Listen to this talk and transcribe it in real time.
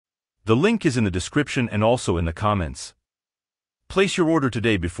The link is in the description and also in the comments. Place your order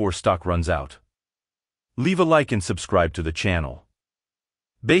today before stock runs out. Leave a like and subscribe to the channel.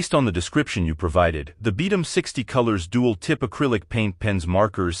 Based on the description you provided, the Betem 60 Colors dual-tip acrylic paint pens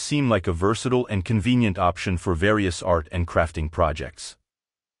markers seem like a versatile and convenient option for various art and crafting projects.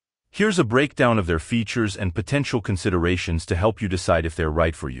 Here's a breakdown of their features and potential considerations to help you decide if they're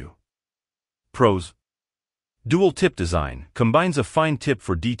right for you. Pros: dual tip design combines a fine tip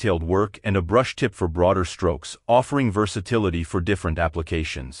for detailed work and a brush tip for broader strokes, offering versatility for different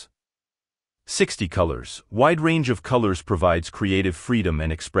applications. 60 colors, wide range of colors provides creative freedom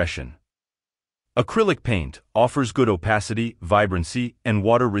and expression. Acrylic paint offers good opacity, vibrancy, and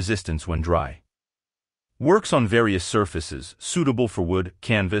water resistance when dry. Works on various surfaces, suitable for wood,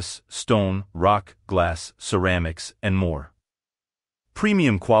 canvas, stone, rock, glass, ceramics, and more.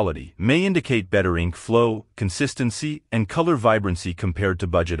 Premium quality may indicate better ink flow, consistency, and color vibrancy compared to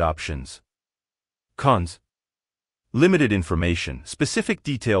budget options. Cons: limited information. Specific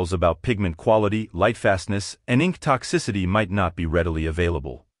details about pigment quality, lightfastness, and ink toxicity might not be readily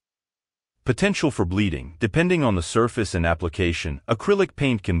available. Potential for bleeding. Depending on the surface and application, acrylic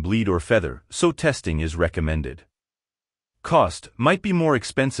paint can bleed or feather, so testing is recommended. Cost might be more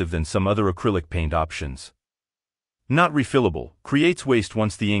expensive than some other acrylic paint options. Not refillable, creates waste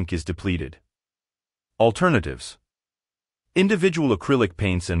once the ink is depleted. Alternatives: individual acrylic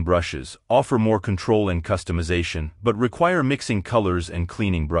paints and brushes offer more control and customization, but require mixing colors and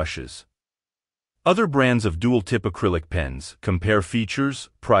cleaning brushes. Other brands of dual-tip acrylic pens. Compare features,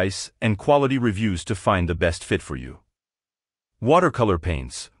 price, and quality reviews to find the best fit for you. Watercolor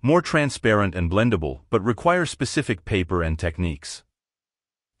paints, more transparent and blendable, but require specific paper and techniques.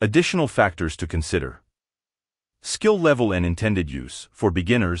 Additional factors to consider: skill level and intended use. For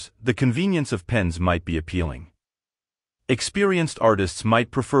beginners, the convenience of pens might be appealing. Experienced artists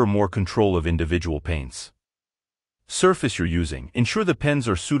might prefer more control of individual paints. Surface you're using. Ensure the pens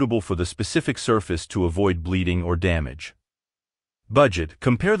are suitable for the specific surface to avoid bleeding or damage. Budget.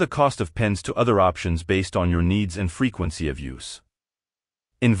 Compare the cost of pens to other options based on your needs and frequency of use.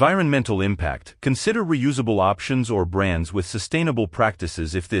 Environmental impact. Consider reusable options or brands with sustainable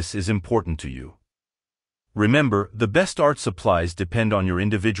practices if this is important to you. Remember, the best art supplies depend on your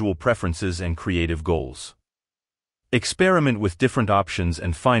individual preferences and creative goals. Experiment with different options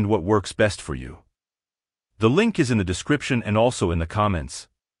and find what works best for you. The link is in the description and also in the comments.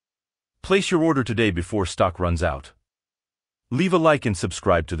 Place your order today before stock runs out. Leave a like and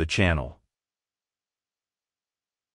subscribe to the channel.